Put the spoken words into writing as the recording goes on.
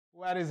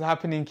What is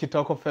happening,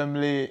 Kitoko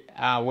family?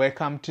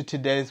 Welcome to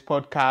today's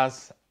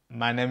podcast.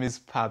 My name is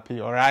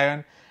Pappy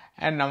Orion,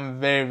 and I'm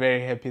very,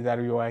 very happy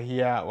that you are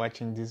here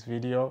watching this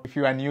video. If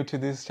you are new to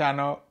this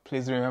channel,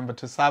 please remember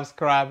to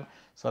subscribe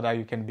so that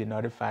you can be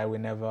notified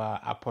whenever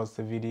I post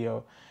a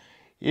video.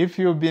 If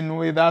you've been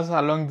with us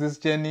along this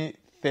journey,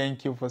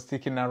 thank you for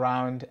sticking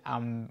around.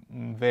 I'm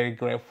very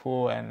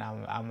grateful, and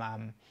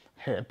I'm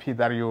happy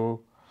that you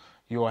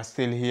are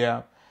still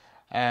here.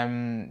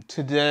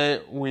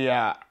 Today we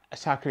are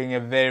tackling a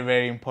very,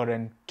 very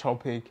important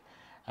topic,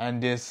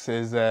 and this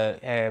is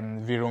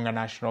Virunga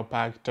National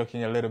Park,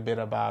 talking a little bit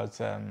about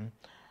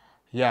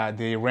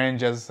the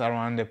rangers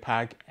around the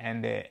park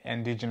and the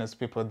indigenous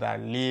people that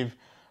live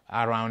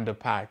around the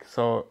park.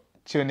 So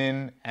tune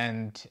in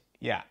and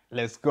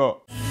let's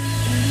go.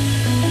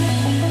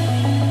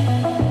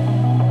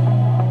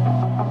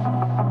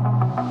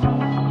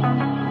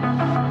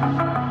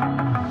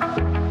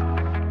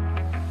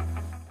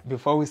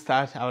 Before we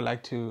start, I would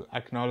like to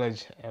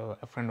acknowledge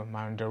a friend of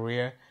mine,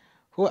 Daria,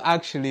 who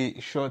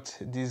actually shot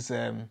this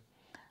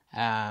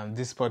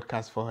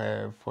podcast for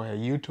her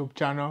YouTube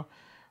channel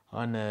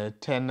on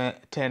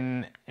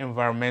 10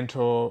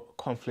 environmental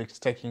conflicts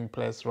taking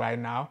place right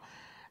now,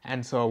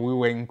 and so we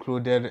were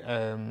included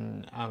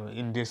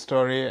in this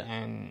story,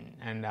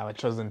 and I was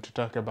chosen to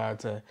talk about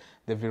the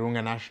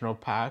Virunga National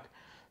Park.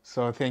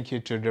 So thank you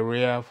to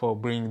Daria for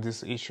bringing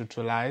this issue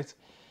to light.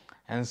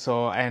 And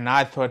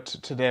I thought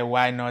today,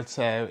 why not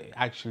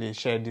actually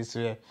share this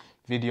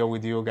video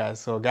with you guys.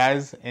 So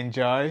guys,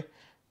 enjoy.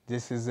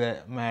 This is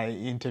my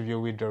interview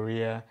with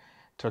Daria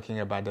talking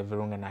about the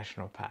Virunga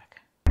National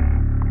Park.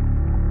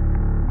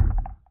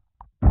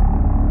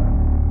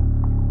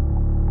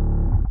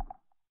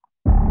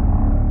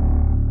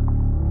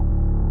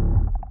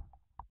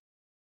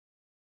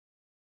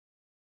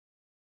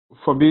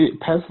 For me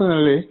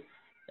personally,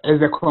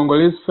 as a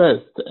Congolese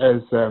first,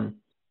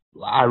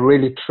 I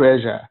really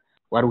treasure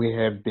what we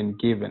have been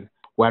given,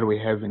 what we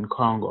have in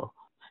Congo.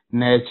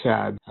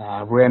 Nature,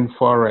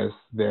 rainforest,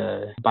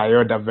 the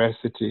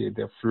biodiversity,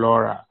 the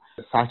flora,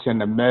 such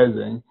an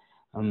amazing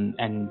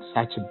and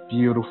such a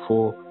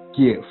beautiful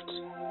gift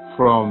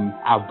from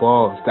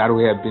above that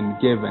we have been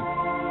given.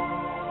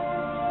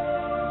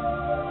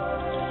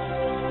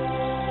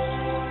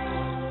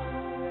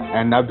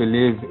 And I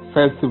believe,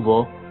 first of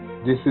all,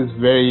 this is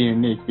very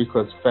unique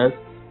because first,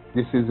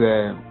 this is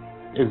the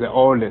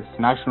oldest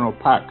national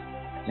park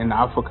in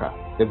Africa,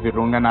 the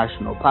Virunga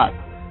National Park.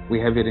 We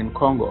have it in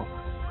Congo.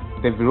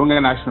 The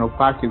Virunga National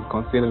Park is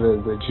considered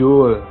as the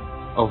jewel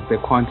of the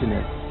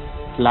continent.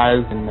 It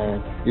lies in the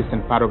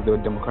eastern part of the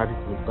Democratic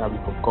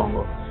Republic of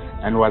Congo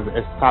and was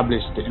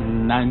established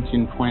in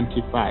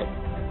 1925.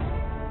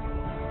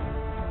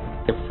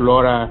 The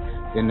flora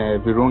in the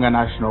Virunga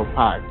National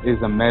Park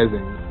is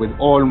amazing, with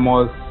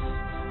almost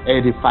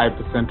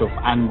 85% of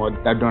animals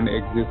that don't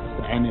exist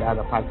in any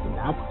other parts in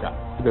Africa.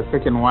 The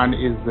second one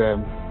is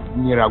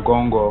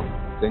Nyiragongo,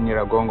 the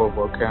Nyiragongo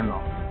volcano.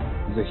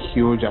 It's a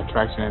huge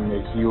attraction and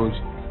a huge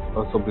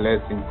also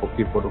blessing for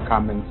people to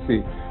come and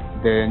see.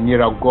 The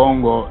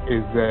Nyiragongo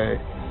is the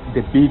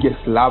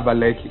biggest lava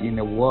lake in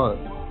the world.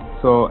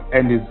 So,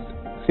 and is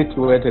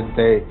situated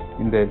there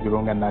in the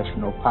Virunga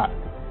National Park.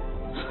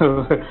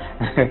 So,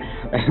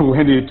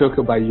 when you talk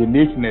about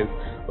uniqueness,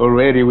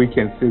 already we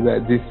can see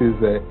that this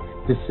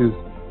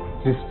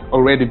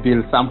already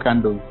builds some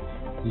kind of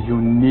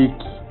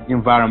unique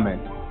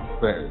environment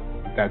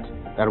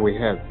that we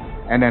have.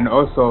 And then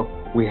also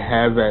we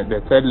have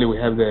thirdly we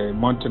have the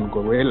mountain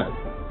gorillas,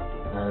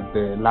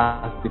 the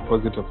last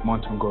deposit of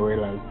mountain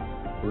gorillas,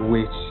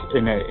 which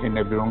in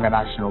a Virunga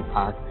National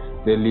Park,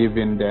 they live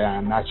in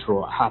their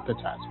natural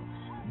habitat.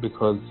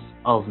 Because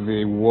of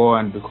the war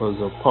and because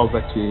of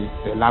poverty,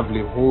 the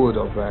livelihood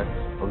of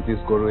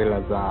these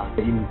gorillas are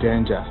in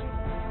danger.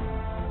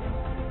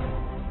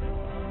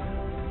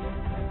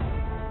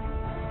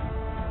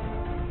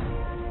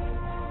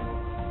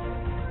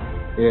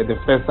 The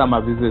first time I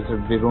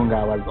visited Virunga,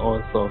 I was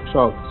also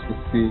shocked to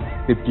see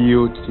the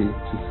beauty,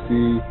 to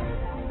see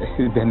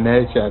the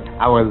nature.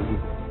 I was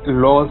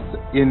lost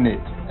in it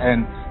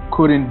and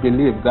couldn't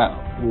believe that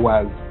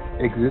was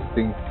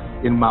existing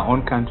in my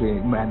own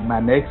country, my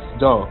next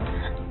door.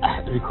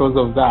 Because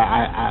of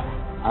that,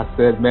 I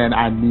said, man,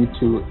 I need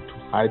to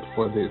fight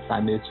for this. I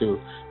need to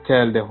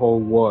tell the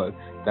whole world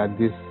that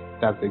this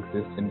does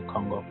exist in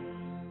Congo.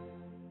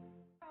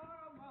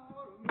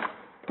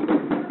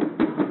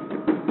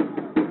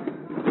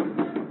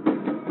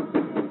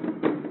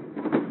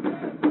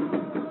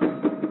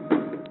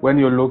 When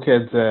you look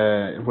at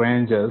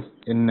rangers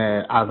in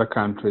other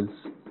countries,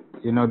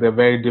 you know, they're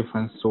very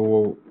different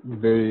to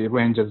the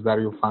rangers that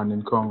you found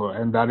in Congo,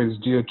 and that is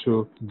due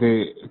to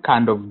the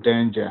kind of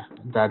danger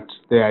that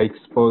they are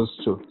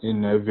exposed to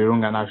in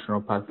Virunga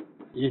National Park.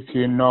 If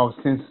you know,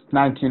 since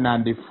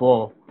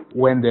 1994,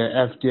 when the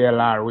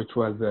FDLR, which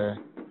was a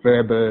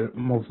rebel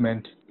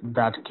movement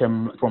that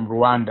came from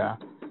Rwanda,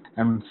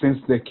 and since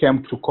they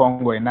came to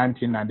Congo in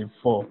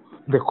 1994,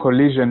 the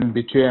collision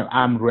between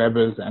armed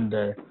rebels and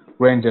the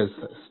Rangers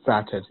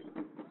started.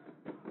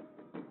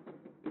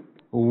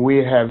 We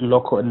have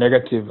local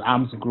negative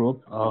arms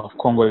group of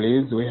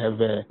Congolese. We have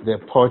the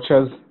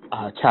poachers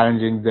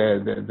challenging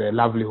the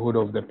livelihood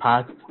of the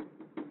park.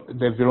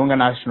 The Virunga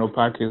National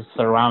Park is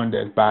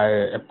surrounded by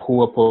a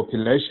poor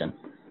population.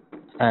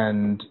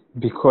 And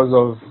because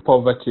of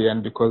poverty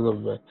and because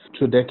of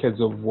 2 decades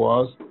of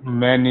wars,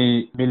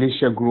 many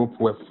militia groups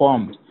were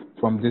formed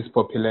from this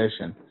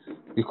population.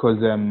 Because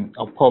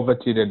of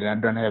poverty, they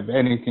don't have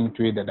anything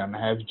to eat, they don't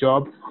have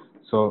jobs.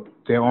 So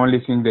the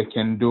only thing they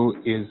can do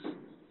is,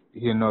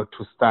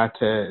 to start,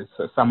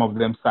 some of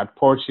them start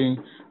poaching,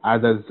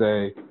 others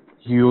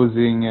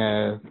using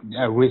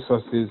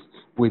resources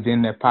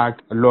within the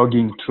park,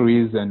 logging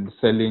trees and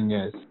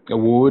selling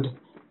wood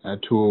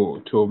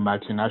to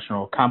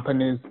multinational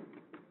companies.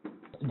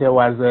 There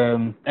was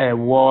a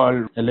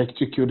wall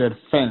electrocuted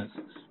fence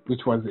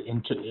which was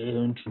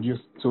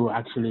introduced to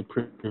actually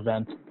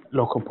prevent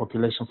local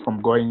population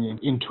from going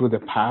into the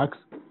parks.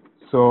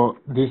 So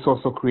this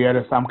also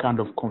created some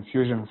kind of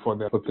confusion for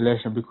the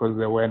population because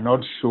they were not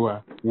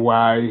sure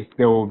why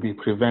they will be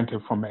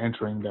prevented from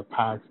entering the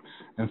parks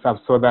and stuff,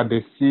 so that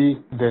they see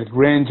the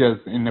rangers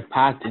in the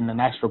park, in the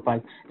national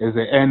park, as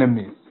the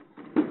enemies.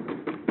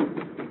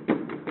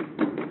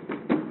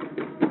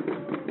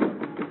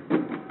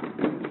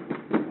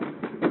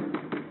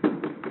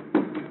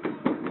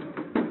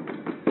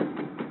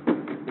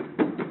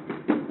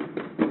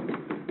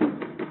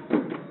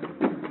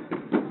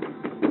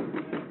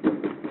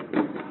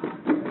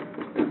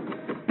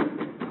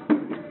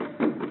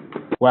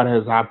 What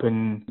has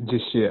happened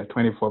this year,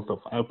 24th of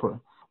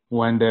April,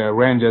 when the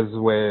Rangers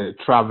were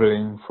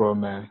traveling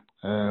from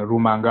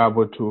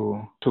Rumangabo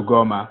to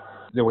Goma.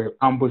 They were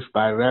ambushed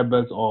by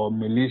rebels or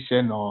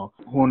militia or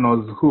who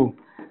knows who,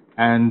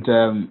 and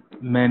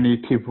many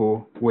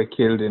people were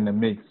killed in the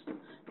mix.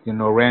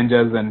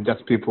 Rangers and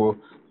just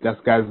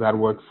guys that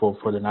work for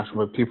the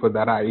national people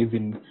that I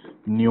even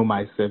knew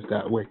myself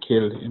that were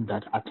killed in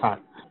that attack.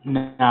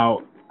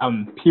 Now,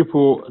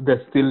 people they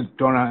still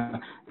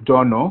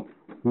don't know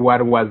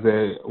what was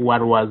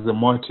the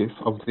motive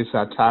of this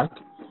attack,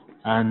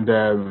 and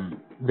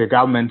the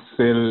government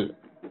still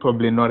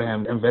probably not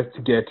have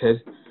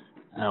investigated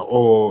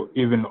or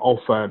even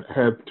offered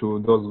help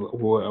to those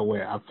who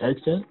were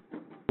affected.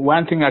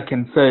 One thing I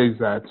can say is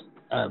that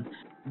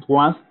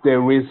once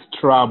there is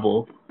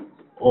trouble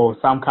or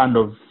some kind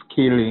of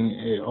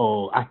killing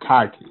or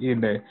attack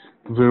in the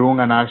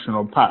Virunga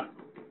National Park,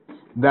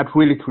 that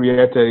really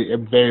creates a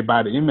very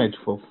bad image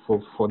for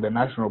the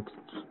national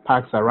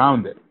parks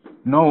around it.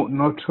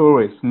 No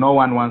tourists, no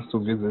one wants to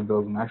visit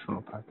those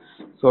national parks.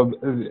 So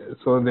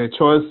the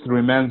choice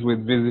remains with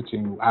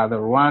visiting either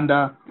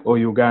Rwanda or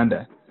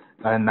Uganda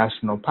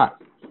national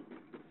park.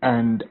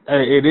 And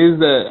it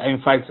is,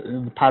 in fact,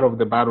 part of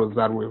the battles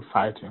that we're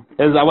fighting.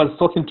 As I was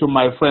talking to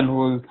my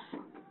friend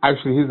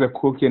he's a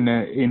cook in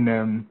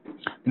the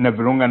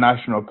Virunga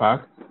National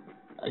Park,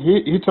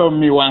 he told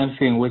me one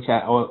thing which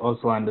I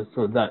also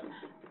understood, that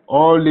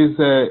all these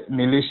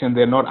militias,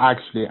 they're not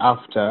actually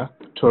after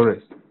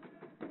tourists.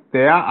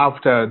 They are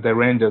after the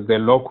rangers, the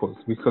locals,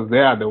 because they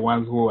are the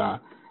ones who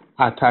are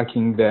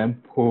attacking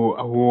them,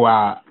 who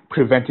are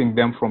preventing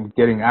them from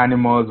getting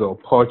animals or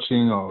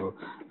poaching or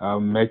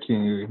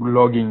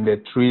logging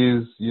the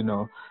trees,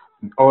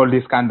 all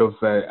these kind of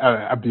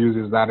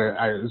abuses that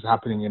is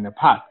happening in the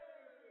park.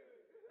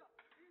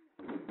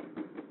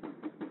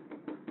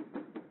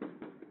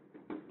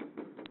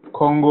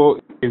 Congo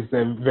is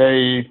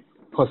very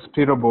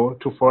hospitable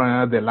to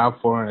foreigners. They love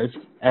foreigners,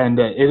 and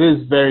it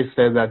is very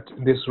sad that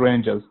these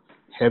rangers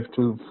have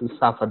to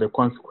suffer the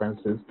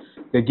consequences.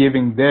 They're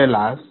giving their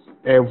lives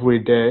every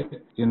day,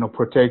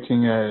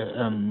 protecting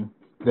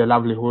the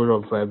livelihood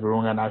of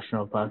Virunga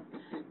National Park.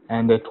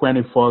 And the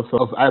 24th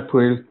of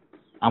April,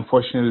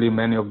 unfortunately,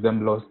 many of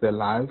them lost their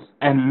lives,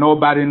 and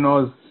nobody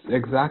knows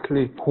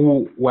exactly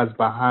who was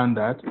behind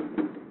that.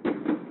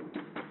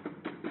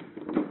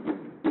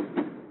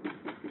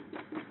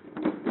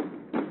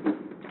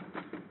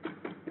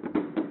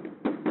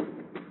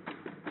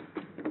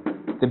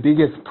 The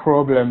biggest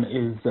problem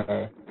is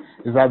that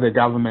the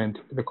government,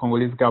 the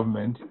Congolese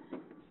government,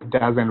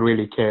 doesn't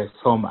really care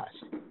so much.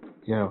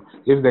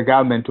 If the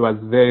government was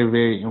very,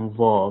 very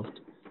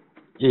involved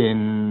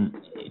in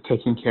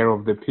taking care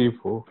of the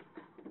people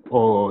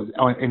or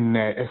in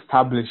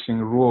establishing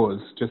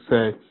rules to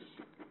say,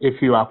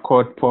 if you are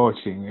caught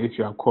poaching, if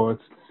you are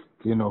caught,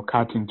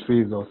 cutting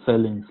trees or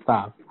selling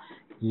stuff,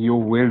 you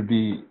will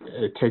be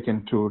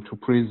taken to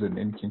prison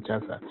in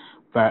Kinshasa.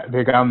 But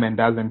the government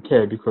doesn't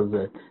care because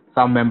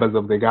some members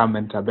of the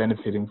government are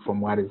benefiting from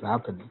what is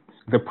happening.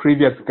 The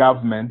previous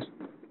government,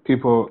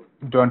 people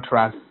don't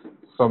trust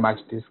so much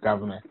this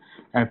government.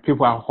 And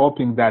people are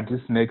hoping that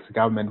this next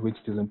government, which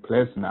is in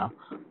place now,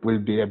 will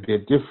be a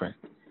bit different.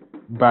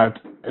 But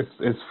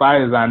as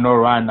far as I know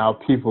right now,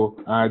 people,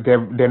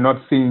 they're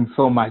not seeing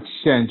so much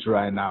change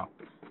right now.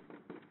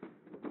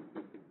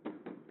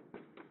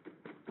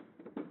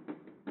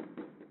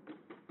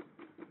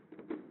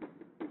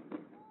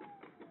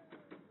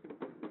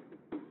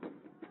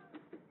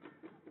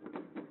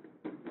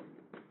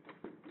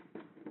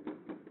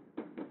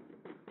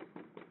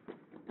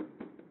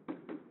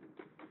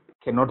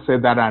 cannot say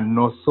that I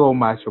know so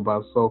much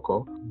about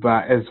Soko,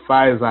 but as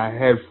far as I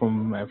heard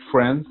from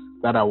friends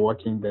that are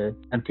working there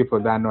and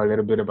people that know a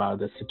little bit about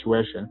the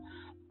situation,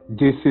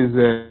 this is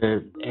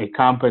a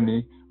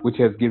company which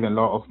has given a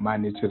lot of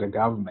money to the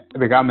government.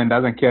 The government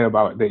doesn't care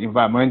about the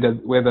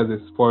environment, whether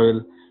they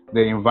spoil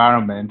the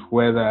environment,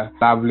 whether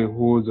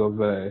livelihoods of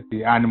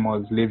the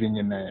animals living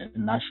in a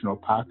national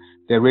park.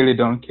 They really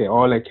don't care.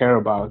 All they care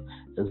about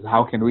is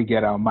how can we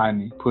get our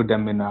money, put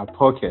them in our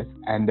pocket,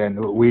 and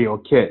then we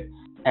okay.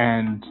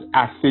 And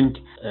I think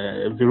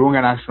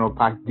Virunga National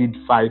Park did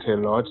fight a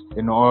lot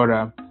in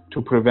order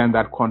to prevent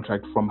that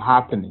contract from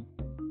happening.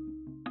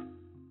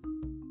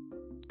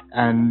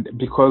 And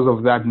because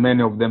of that,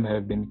 many of them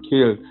have been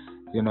killed.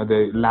 You know,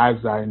 their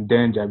lives are in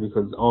danger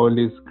because all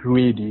these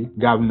greedy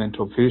government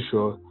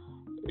officials,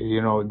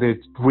 you know, they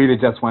really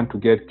just want to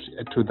get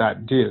to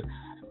that deal.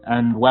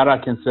 And what I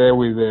can say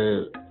with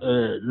a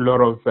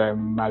lot of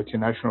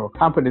multinational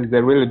companies,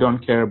 they really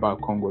don't care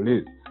about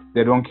Congolese.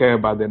 They don't care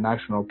about the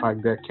national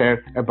park. They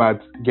care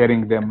about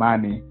getting their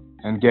money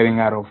and getting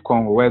out of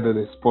Congo, whether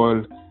they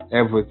spoil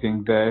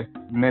everything there.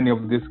 Many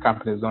of these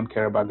companies don't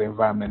care about the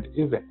environment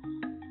either.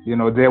 You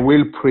know, they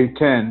will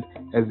pretend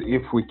as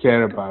if we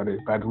care about it,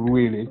 but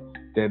really,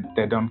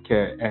 they don't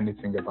care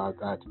anything about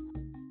that.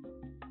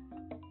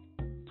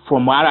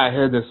 From what I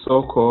heard, the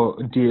Soko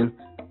deal,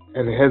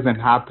 it hasn't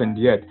happened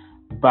yet,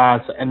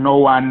 but no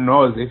one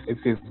knows if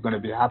it's going to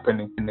be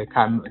happening in the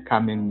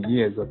coming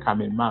years or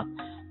coming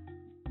months.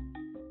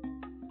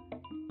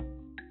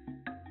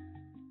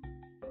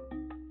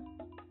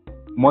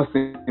 Most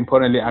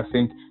importantly, I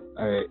think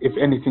if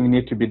anything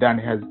needs to be done,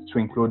 it has to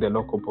include the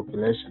local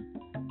population,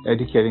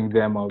 educating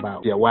them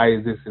about why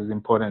this is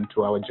important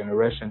to our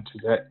generation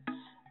today.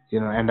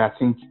 You know, and I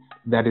think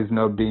that is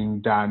not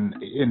being done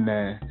in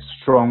a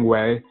strong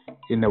way,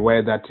 in a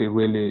way that it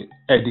really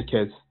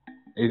educates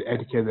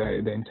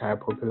the entire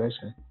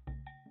population.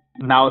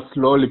 Now,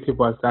 slowly,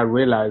 people start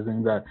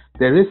realizing that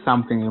there is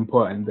something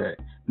important there,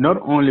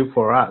 not only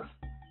for us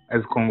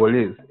as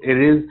Congolese. It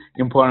is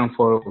important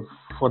for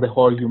the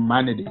whole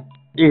humanity.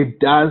 It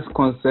does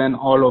concern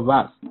all of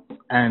us,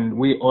 and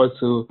we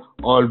also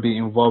all be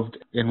involved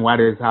in what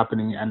is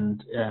happening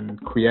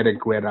and create a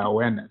greater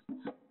awareness.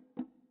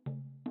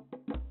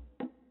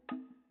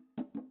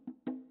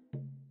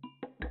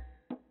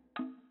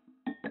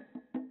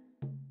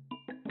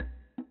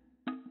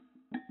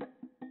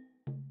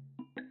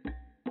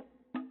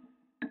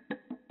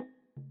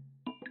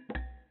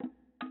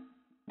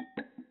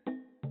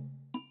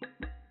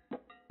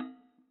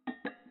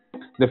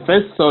 The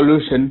first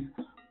solution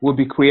will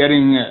be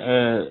creating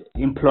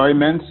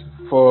employment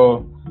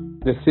for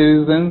the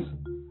citizens,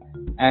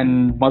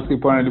 and most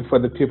importantly for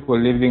the people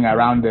living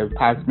around the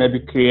parks,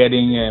 maybe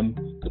creating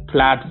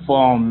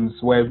platforms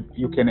where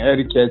you can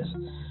educate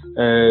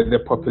the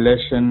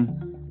population.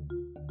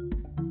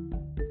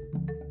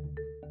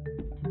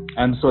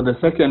 And so the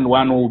second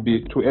one will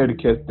be to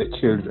educate the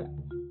children.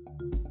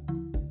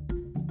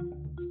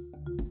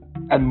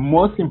 And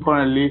most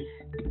importantly,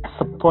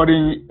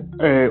 supporting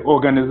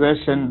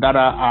organizations that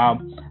are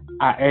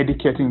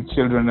educating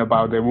children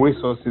about the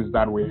resources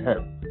that we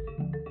have.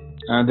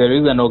 And there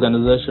is an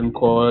organization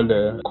called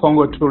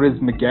Congo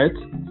Tourism Gate,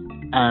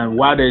 and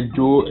what they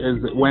do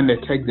is when they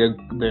take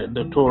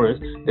the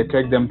tourists, they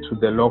take them to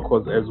the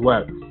locals as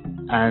well,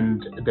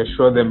 and they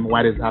show them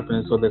what is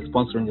happening. So they're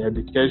sponsoring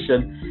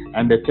education,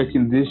 and they're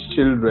taking these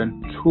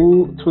children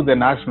to the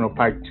national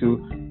park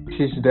to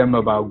teach them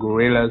about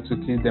gorillas, to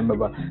teach them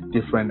about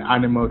different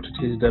animals, to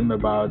teach them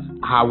about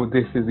how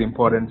this is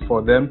important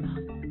for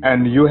them.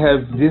 And you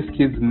have these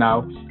kids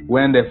now,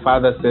 when their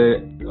father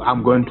say,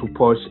 I'm going to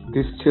poach,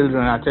 these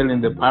children are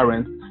telling the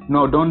parents,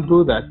 no, don't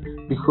do that,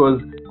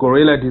 because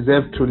gorilla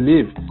deserve to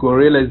live.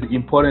 Gorilla is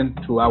important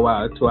to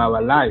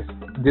our life.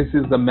 This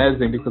is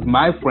amazing because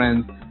my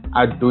friends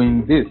are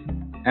doing this.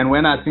 And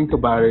when I think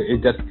about it,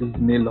 it just gives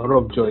me a lot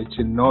of joy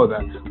to know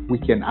that we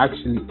can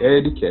actually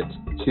educate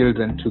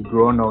children to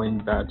grow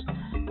knowing that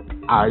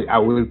I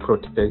will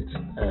protect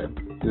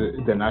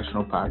the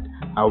national park.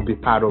 I will be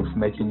part of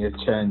making a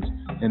change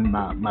in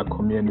my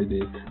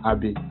community. I'll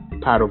be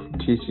part of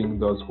teaching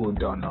those who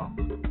don't know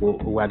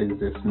what does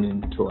this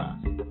mean to us.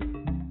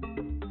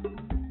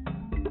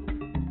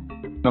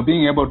 Now,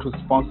 being able to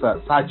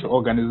sponsor such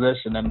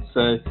organization and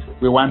say,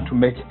 we want to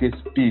make this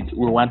big,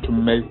 we want to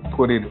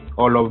put it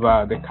all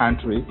over the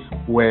country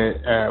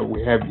where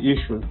we have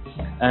issues.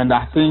 And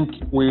I think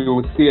we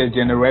will see a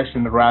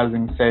generation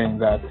rising saying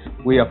that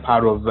we are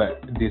part of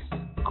this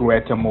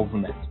greater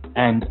movement.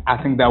 And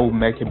I think that will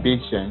make a big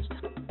change.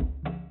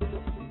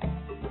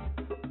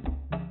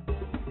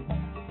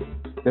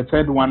 The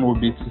third one will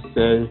be to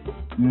say,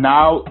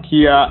 now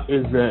here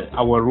is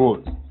our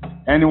rules.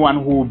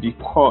 Anyone who will be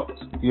caught,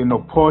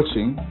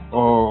 poaching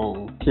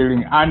or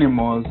killing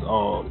animals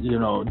or,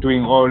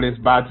 doing all these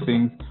bad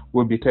things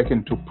will be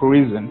taken to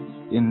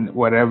prison in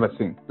whatever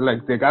thing.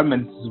 Like, the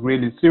government is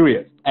really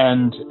serious,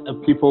 and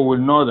people will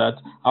know that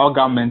our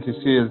government is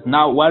serious.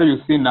 Now, what do you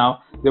see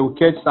now? They will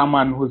catch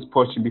someone who's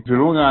poaching.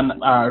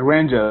 Virunga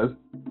Rangers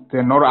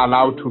they're not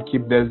allowed to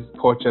keep these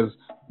poachers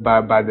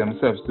by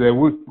themselves. They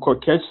will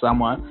catch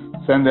someone,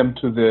 send them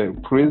to the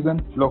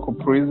prison, local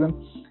prison,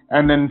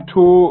 and then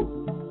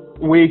 2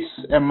 weeks,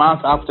 a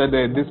month after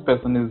this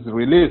person is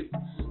released.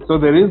 So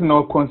there is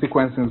no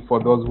consequences for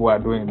those who are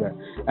doing that.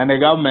 And the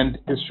government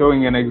is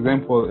showing an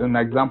example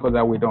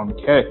that we don't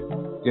care.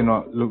 You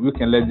know, we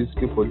can let these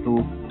people do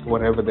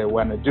whatever they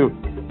want to do.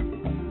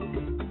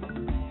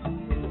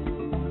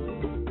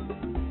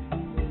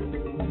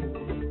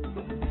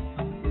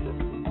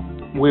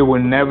 We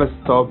will never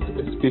stop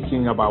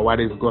speaking about what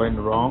is going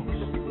wrong,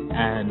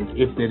 and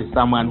if there is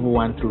someone who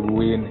wants to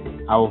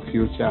ruin our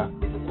future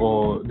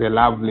or the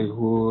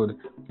livelihood,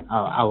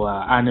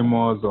 our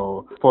animals,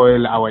 or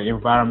spoil our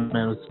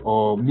environments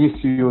or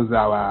misuse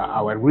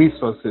our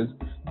resources,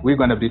 we're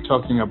going to be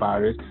talking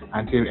about it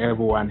until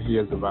everyone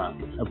hears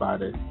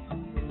about it.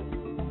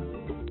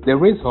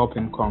 There is hope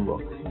in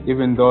Congo,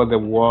 even though the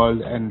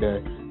world and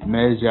the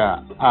major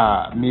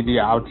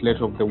media outlets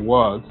of the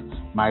world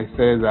might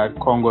say that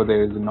Congo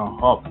there is no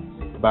hope.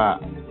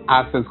 But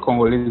us as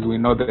Congolese, we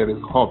know there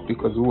is hope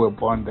because we were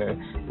born there.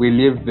 We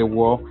lived the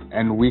war,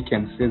 and we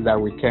can see that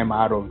we came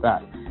out of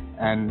that.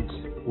 And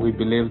we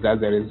believe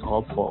that there is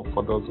hope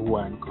for those who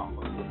are in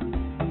Congo.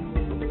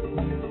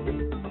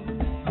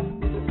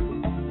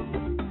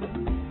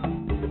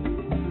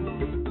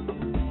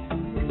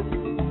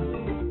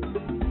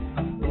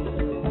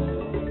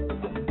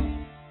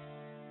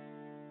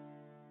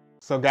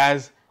 So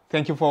guys,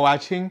 thank you for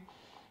watching.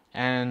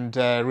 And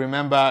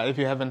remember, if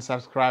you haven't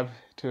subscribed,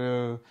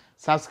 to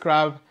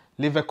subscribe,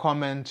 leave a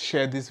comment,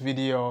 share this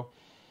video.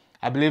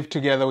 I believe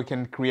together we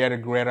can create a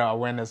greater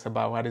awareness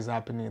about what is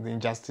happening, the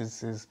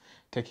injustices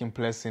taking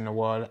place in the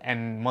world,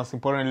 and most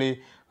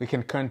importantly, we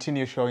can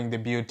continue showing the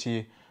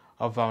beauty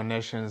of our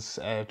nations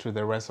to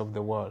the rest of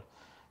the world.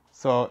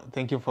 So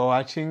thank you for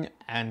watching,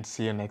 and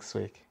see you next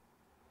week.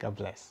 God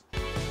bless.